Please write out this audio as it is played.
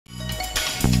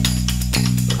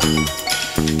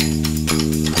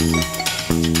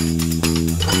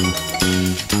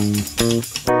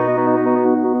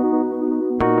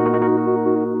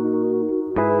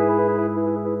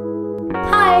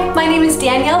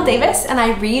Danielle Davis, and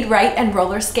I read, write, and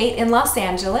roller skate in Los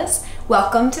Angeles.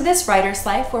 Welcome to this writer's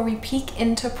life where we peek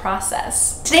into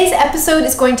process. Today's episode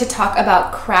is going to talk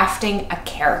about crafting a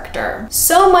character.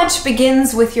 So much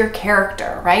begins with your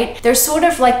character, right? They're sort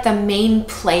of like the main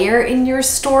player in your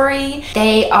story.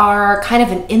 They are kind of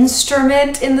an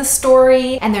instrument in the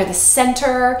story, and they're the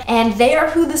center, and they are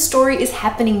who the story is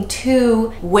happening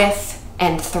to, with,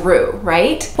 and through,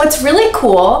 right? What's really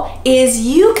cool is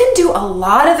you can do a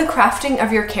lot of the crafting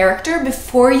of your character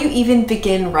before you even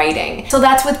begin writing. So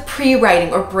that's with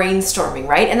pre-writing or brainstorming,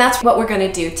 right? And that's what we're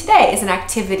gonna do today, is an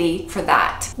activity for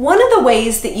that. One of the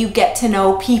ways that you get to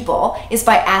know people is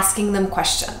by asking them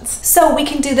questions. So we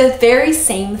can do the very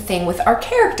same thing with our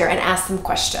character and ask them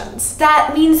questions.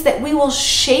 That means that we will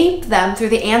shape them through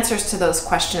the answers to those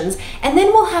questions, and then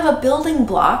we'll have a building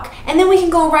block, and then we can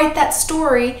go write that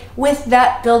story with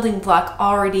that building block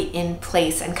already in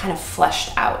place and kind of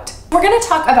fleshed out. We're going to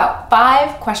talk about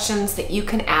 5 questions that you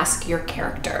can ask your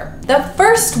character. The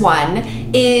first one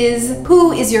is,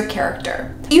 who is your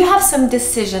character? You have some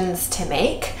decisions to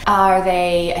make. Are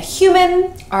they a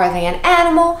human? Are they an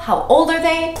animal? How old are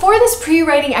they? For this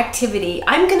pre-writing activity,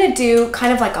 I'm going to do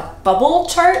kind of like a bubble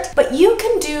chart, but you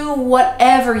can do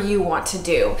whatever you want to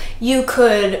do. You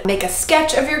could make a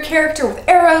sketch of your character with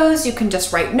arrows. You can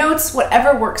just write notes,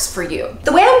 whatever works for you.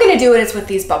 The way I'm going to do it is with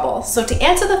these bubbles. So to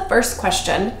answer the first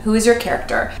question, who is your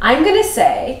character? I'm going to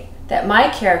say that my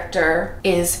character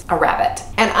is a rabbit.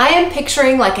 And I am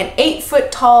picturing like an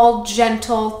 8-foot tall,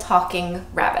 gentle, talking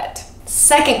rabbit.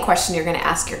 Second question you're going to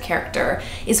ask your character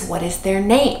is, what is their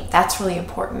name? That's really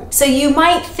important. So you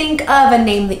might think of a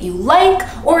name that you like,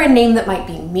 or a name that might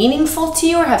be meaningful to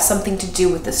you or have something to do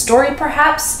with the story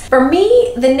perhaps. For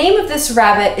me, the name of this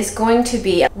rabbit is going to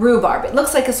be rhubarb. It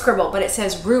looks like a scribble, but it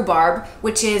says rhubarb,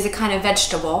 which is a kind of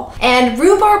vegetable. And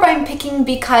rhubarb I'm picking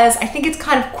because I think it's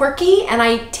kind of quirky, and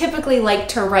I typically like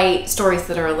to write stories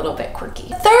that are a little bit quirky.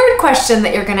 The third question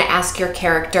that you're going to ask your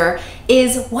character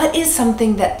is, what is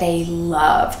something that they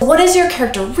love? What does your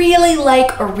character really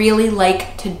like or really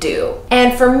like to do?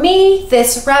 And for me,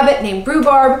 this rabbit named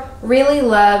Rhubarb really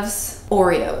loves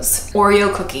Oreos,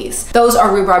 Oreo cookies. Those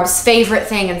are Rhubarb's favorite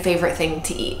thing and favorite thing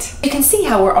to eat. You can see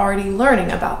how we're already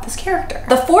learning about this character.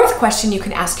 The fourth question you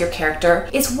can ask your character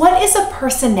is, what is a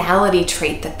personality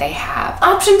trait that they have?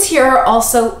 Options here are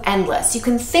also endless. You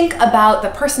can think about the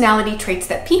personality traits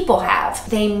that people have.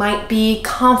 They might be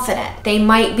confident, they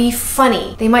might be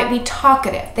funny, they might be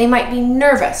talkative, they might be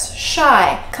nervous,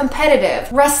 shy, competitive,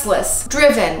 restless,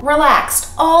 driven,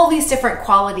 relaxed, all these different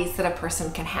qualities that a person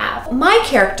can have. My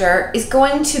character is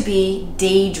going to be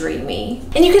daydreamy.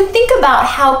 And you can think about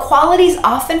how qualities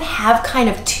often have kind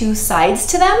of 2 sides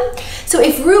to them. So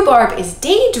if Rhubarb is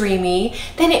daydreamy,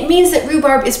 then it means that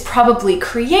Rhubarb is probably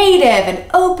creative and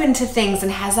open to things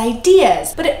and has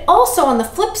ideas. But it also, on the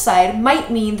flip side,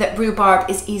 might mean that Rhubarb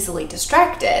is easily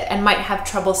distracted and might have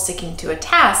trouble sticking to a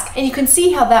task. And you can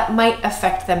see how that might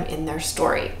affect them in their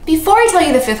story. Before I tell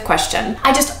you the 5th question,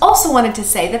 I just also wanted to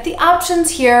say that the options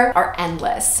here are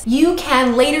endless. You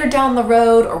can later down the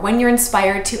road, or when you're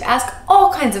inspired, to ask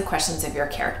all kinds of questions of your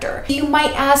character. You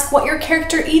might ask what your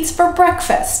character eats for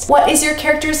breakfast. What is your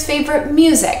character's favorite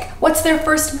music? What's their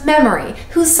first memory?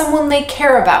 Who's someone they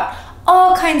care about?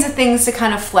 All kinds of things to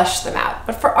kind of flesh them out.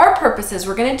 But for our purposes,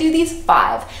 we're going to do these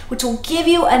 5, which will give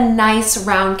you a nice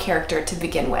round character to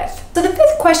begin with. So the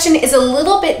 5th question is a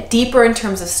little bit deeper in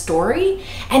terms of story,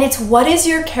 and it's, what is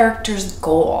your character's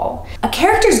goal? A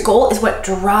character's goal is what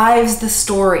drives the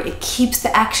story. It keeps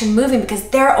the action moving because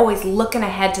they're always looking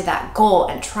ahead to that goal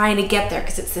and trying to get there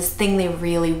because it's this thing they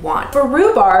really want. For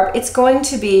Rhubarb, it's going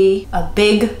to be a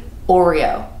big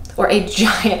Oreo, or a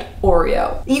giant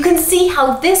Oreo. You can see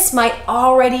how this might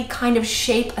already kind of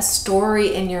shape a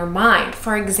story in your mind.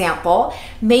 For example,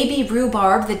 maybe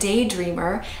Rhubarb, the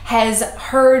daydreamer, has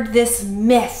heard this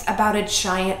myth about a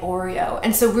giant Oreo.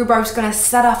 And so Rhubarb's gonna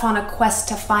set off on a quest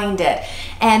to find it.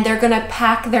 And they're gonna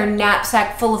pack their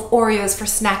knapsack full of Oreos for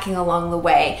snacking along the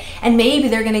way. And maybe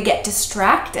they're gonna get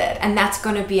distracted, and that's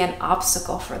gonna be an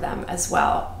obstacle for them as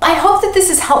well. I hope that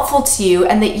this is helpful to you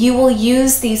and that you will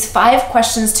use these 5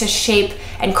 questions to shape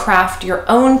and craft your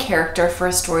own character for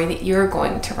a story that you're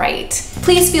going to write.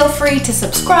 Please feel free to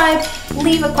subscribe,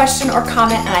 leave a question or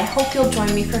comment, and I hope you'll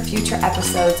join me for future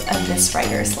episodes of This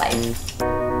Writer's Life.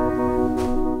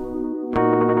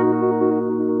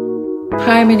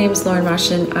 Hi, my name is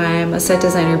Machen. I'm a set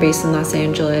designer based in Los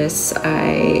Angeles.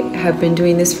 I have been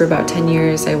doing this for about 10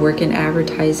 years. I work in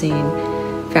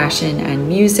advertising, fashion, and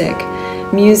music.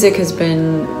 Music has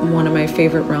been one of my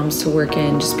favorite realms to work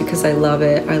in just because I love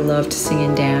it. I love to sing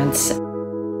and dance.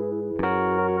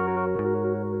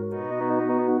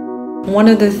 One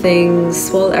of the things,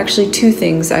 well, actually two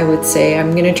things I would say,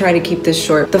 I'm gonna try to keep this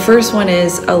short. The first one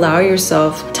is allow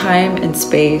yourself time and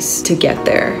space to get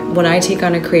there. When I take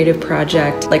on a creative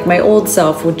project, like my old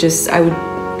self would I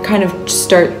would kind of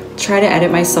try to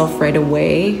edit myself right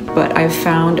away, but I've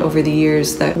found over the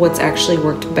years that what's actually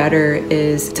worked better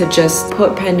is to just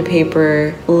put pen to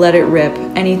paper, let it rip,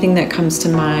 anything that comes to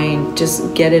mind,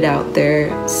 just get it out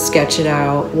there, sketch it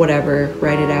out, whatever,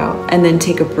 write it out, and then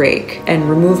take a break and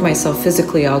remove myself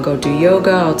physically. I'll go do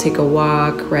yoga, I'll take a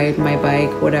walk, ride my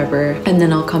bike, whatever, and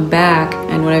then I'll come back.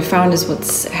 And what I found is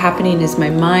what's happening is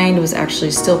my mind was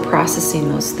actually still processing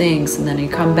those things, and then I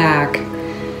come back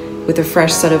with a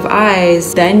fresh set of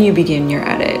eyes, then you begin your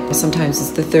edit. Sometimes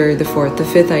it's the third, the fourth, the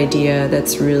fifth idea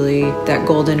that's really that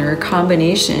golden, or a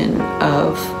combination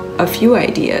of a few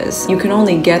ideas. You can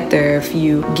only get there if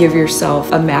you give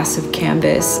yourself a massive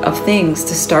canvas of things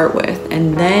to start with,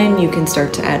 and then you can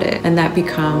start to edit. And that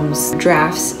becomes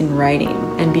drafts in writing.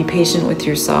 And be patient with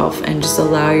yourself and just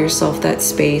allow yourself that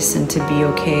space and to be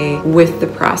okay with the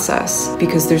process,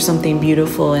 because there's something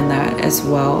beautiful in that as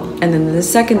well. And then the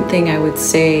second thing I would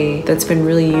say that's been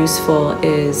really useful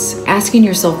is asking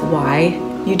yourself why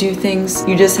you do things.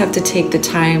 You just have to take the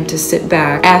time to sit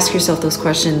back, ask yourself those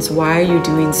questions. Why are you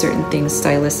doing certain things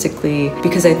stylistically?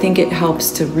 Because I think it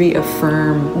helps to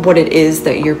reaffirm what it is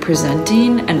that you're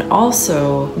presenting, and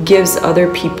also gives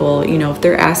other people, if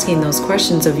they're asking those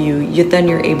questions of you, then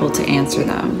you're able to answer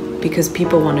them. Because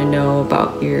people want to know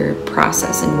about your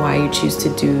process and why you choose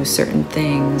to do certain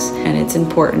things. And it's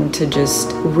important to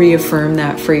just reaffirm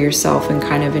that for yourself and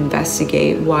kind of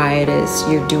investigate why it is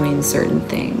you're doing certain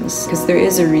things. Because there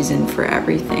is a reason for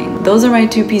everything. Those are my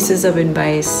two pieces of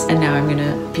advice, and now I'm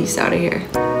gonna peace out of here.